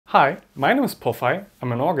Hi, my name is Paul Fey,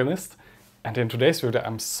 I'm an organist, and in today's video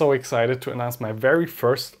I'm so excited to announce my very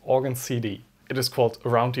first organ CD. It is called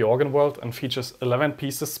Around the Organ World and features 11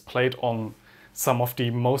 pieces played on some of the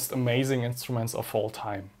most amazing instruments of all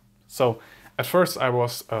time. So at first I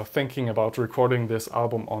was thinking about recording this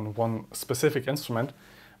album on one specific instrument,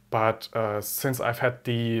 but since I've had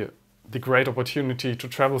the great opportunity to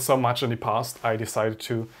travel so much in the past, I decided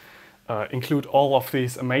to include all of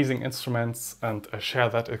these amazing instruments and share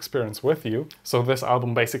that experience with you. So this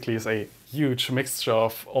album basically is a huge mixture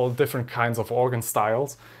of all different kinds of organ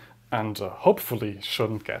styles and hopefully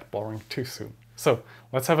shouldn't get boring too soon. So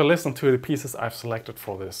let's have a listen to the pieces I've selected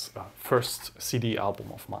for this first CD album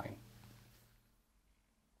of mine.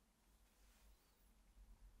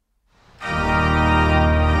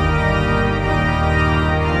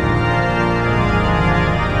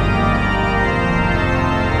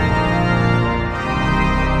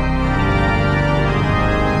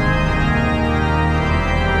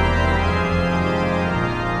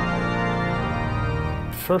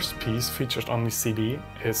 The first piece featured on the CD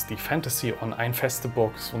is the Fantasie on ein Feste,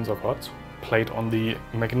 Burg, unser Gott, played on the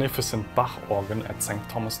magnificent Bach organ at St.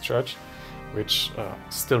 Thomas Church, which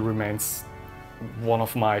still remains one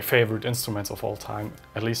of my favorite instruments of all time,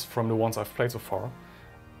 at least from the ones I've played so far.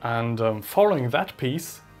 And following that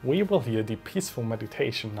piece, we will hear the Peaceful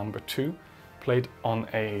Meditation No. 2, played on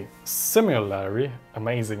a similarly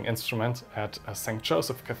amazing instrument at St.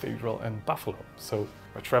 Joseph Cathedral in Buffalo. So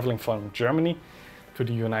we're traveling from Germany to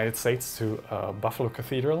the United States to Buffalo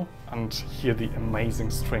Cathedral and hear the amazing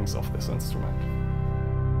strings of this instrument.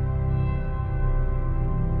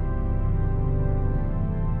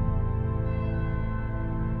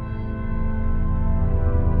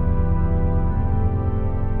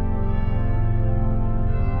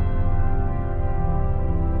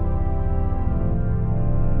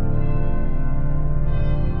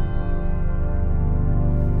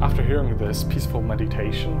 After hearing this peaceful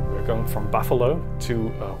meditation, we're going from Buffalo to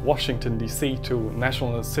Washington, D.C. to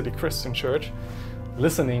National City Christian Church,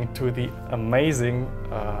 listening to the amazing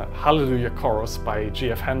Hallelujah chorus by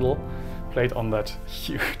G.F. Händel, played on that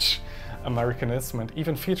huge American instrument,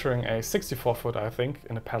 even featuring a 64-foot, I think,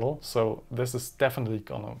 in a pedal. So this is definitely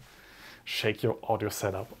gonna shake your audio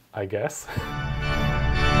setup, I guess.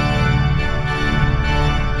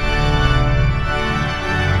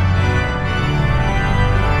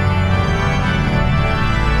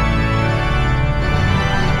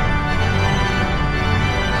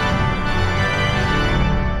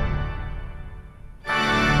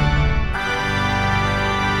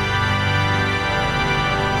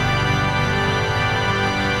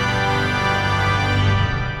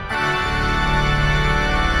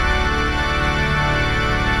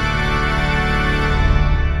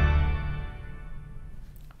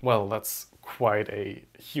 Well, that's quite a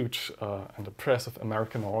huge and impressive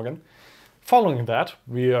American organ. Following that,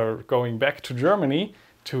 we are going back to Germany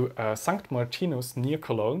to St. Martinus near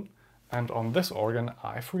Cologne. And on this organ,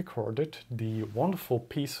 I've recorded the wonderful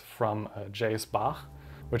piece from J.S. Bach,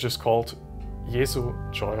 which is called Jesu,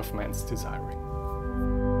 Joy of Man's Desiring.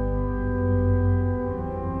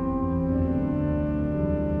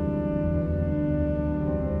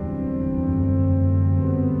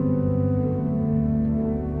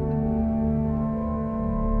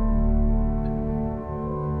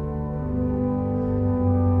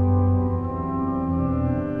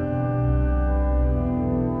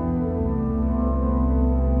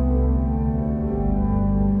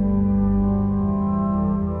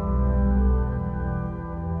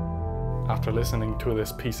 After listening to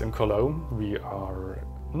this piece in Cologne, we are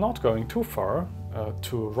not going too far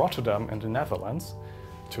to Rotterdam in the Netherlands,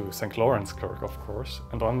 to St. Laurenskerk, of course.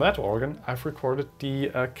 And on that organ, I've recorded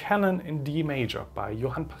the Canon in D major by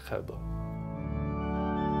Johann Pachelbel.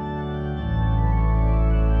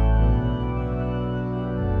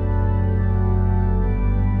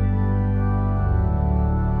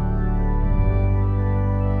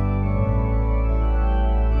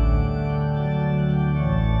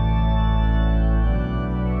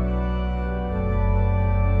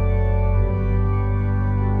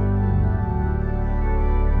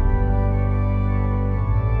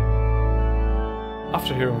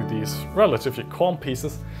 After hearing these relatively calm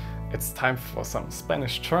pieces, it's time for some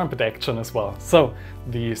Spanish trumpet action as well. So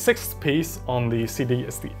the sixth piece on the CD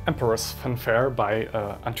is the Emperor's Fanfare by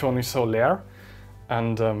Antonio Soler,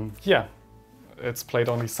 and yeah, it's played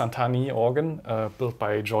on the Santanyi organ built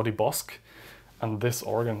by Jordi Bosch, and this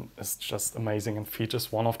organ is just amazing and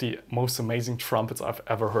features one of the most amazing trumpets I've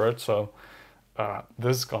ever heard, so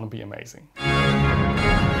this is gonna be amazing.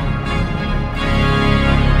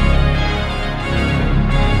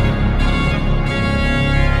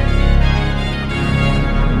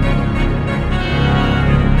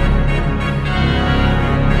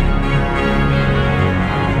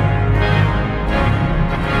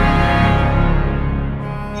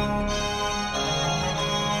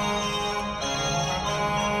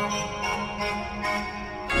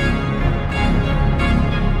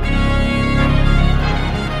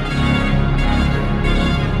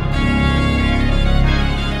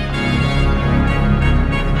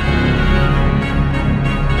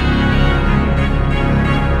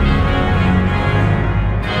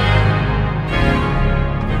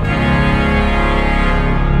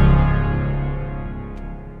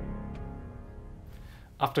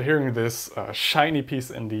 after hearing this shiny piece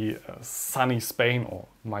in the sunny Spain, or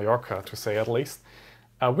Mallorca to say at least,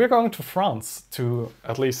 we're going to France to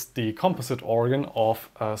at least the composite organ of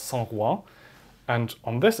Saint-Rouen. And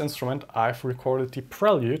on this instrument I've recorded the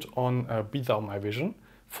Prelude on Be Thou My Vision.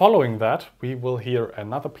 Following that we will hear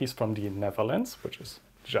another piece from the Netherlands, which is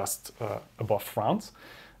just above France,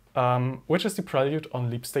 which is the Prelude on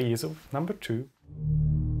Liebster Jesu number 2.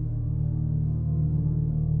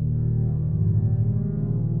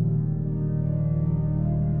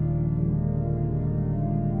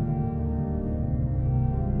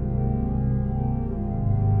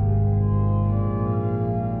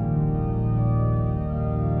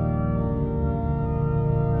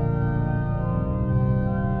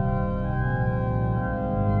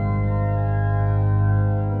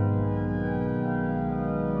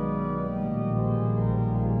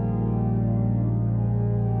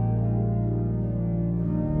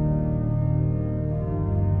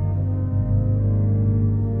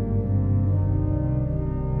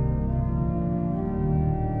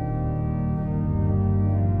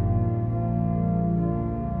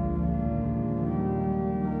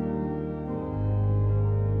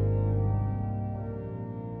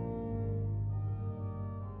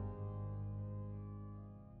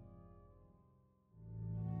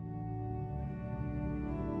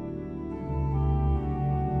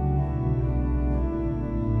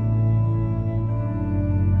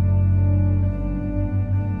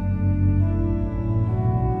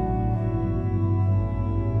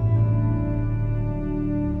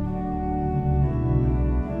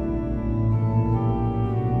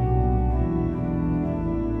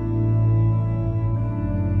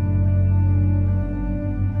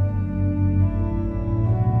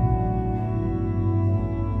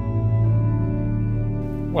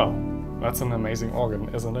 Well, that's an amazing organ,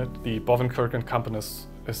 isn't it? The Bovenkirchen Campanus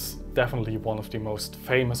is definitely one of the most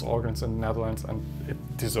famous organs in the Netherlands, and it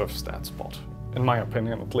deserves that spot, in my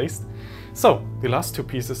opinion at least. So, the last two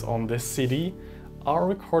pieces on this CD are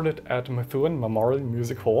recorded at Methuen Memorial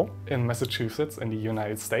Music Hall in Massachusetts in the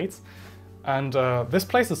United States. And this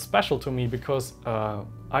place is special to me because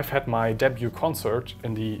I've had my debut concert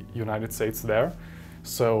in the United States there.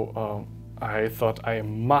 So I thought I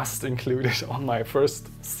must include it on my first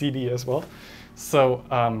CD as well. So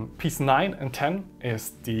piece 9 and 10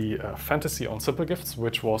 is the Fantasie on Simple Gifts,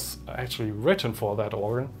 which was actually written for that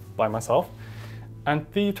organ by myself. And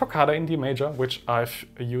the Toccata in D major, which I've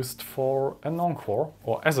used for an encore,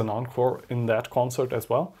 or as an encore in that concert as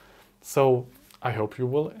well. So I hope you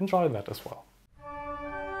will enjoy that as well.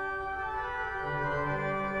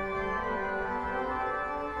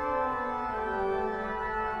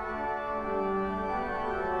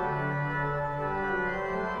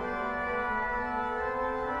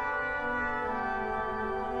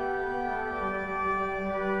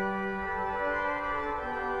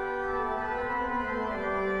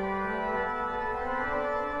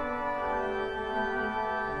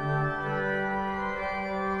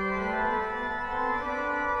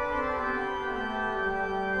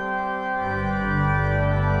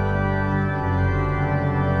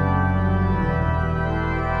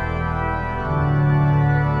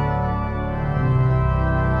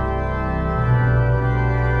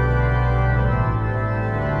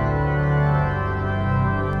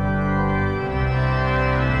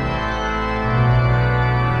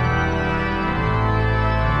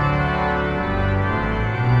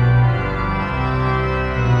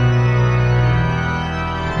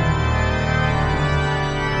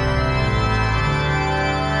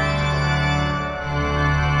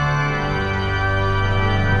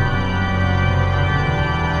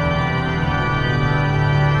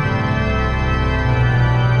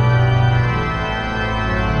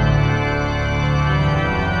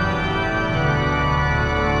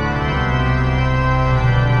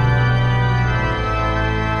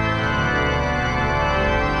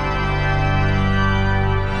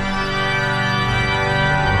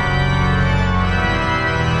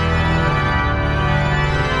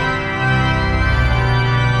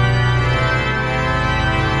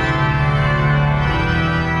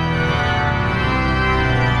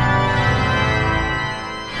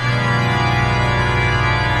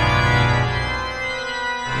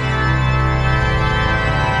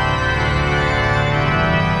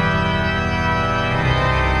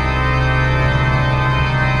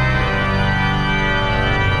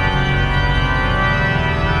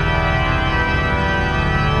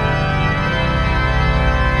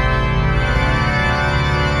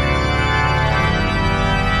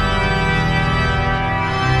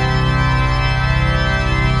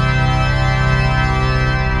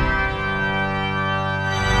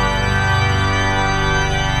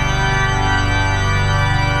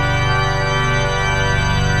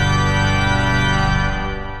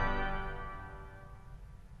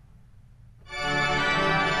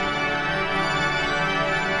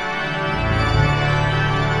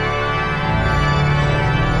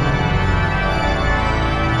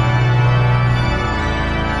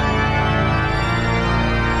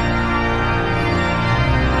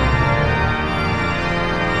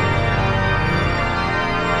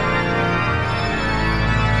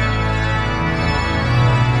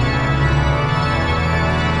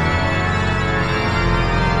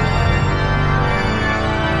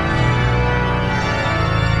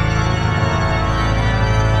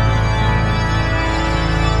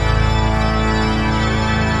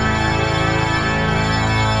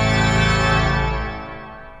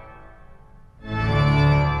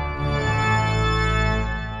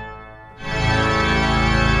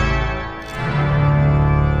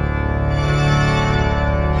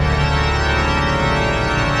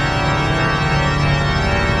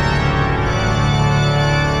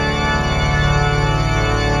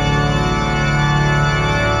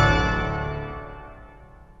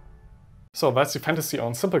 So that's the Fantasie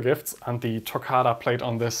on Simple Gifts, and the toccata played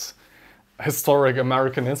on this historic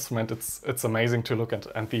American instrument. It's amazing to look at,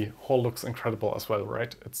 and the hall looks incredible as well,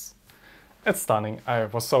 right? It's stunning. I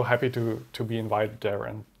was so happy to be invited there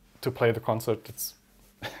and to play the concert. It's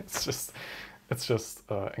just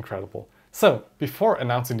incredible. So before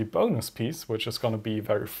announcing the bonus piece, which is going to be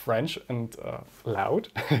very French and loud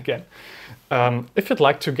again, if you'd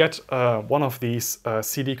like to get one of these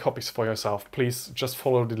CD copies for yourself, please just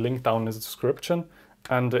follow the link down in the description.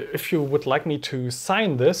 And if you would like me to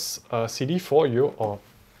sign this CD for you, or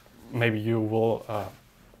maybe you will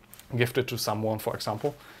gift it to someone, for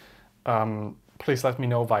example, please let me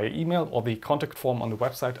know via email or the contact form on the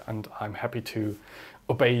website, and I'm happy to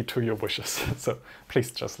obey to your wishes. So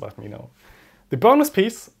please just let me know. The bonus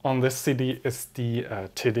piece on this CD is the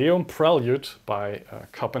Te Deum Prelude by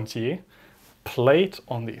Carpentier, played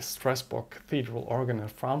on the Strasbourg Cathedral organ in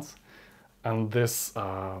France. And this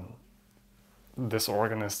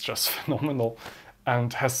organ is just phenomenal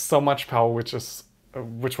and has so much power, which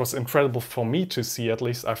was incredible for me to see. At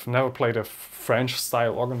least I've never played a French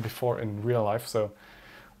style organ before in real life, so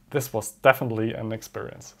this was definitely an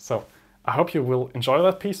experience. So I hope you will enjoy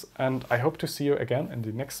that piece, and I hope to see you again in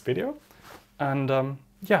the next video. And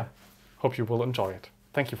yeah, hope you will enjoy it.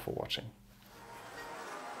 Thank you for watching.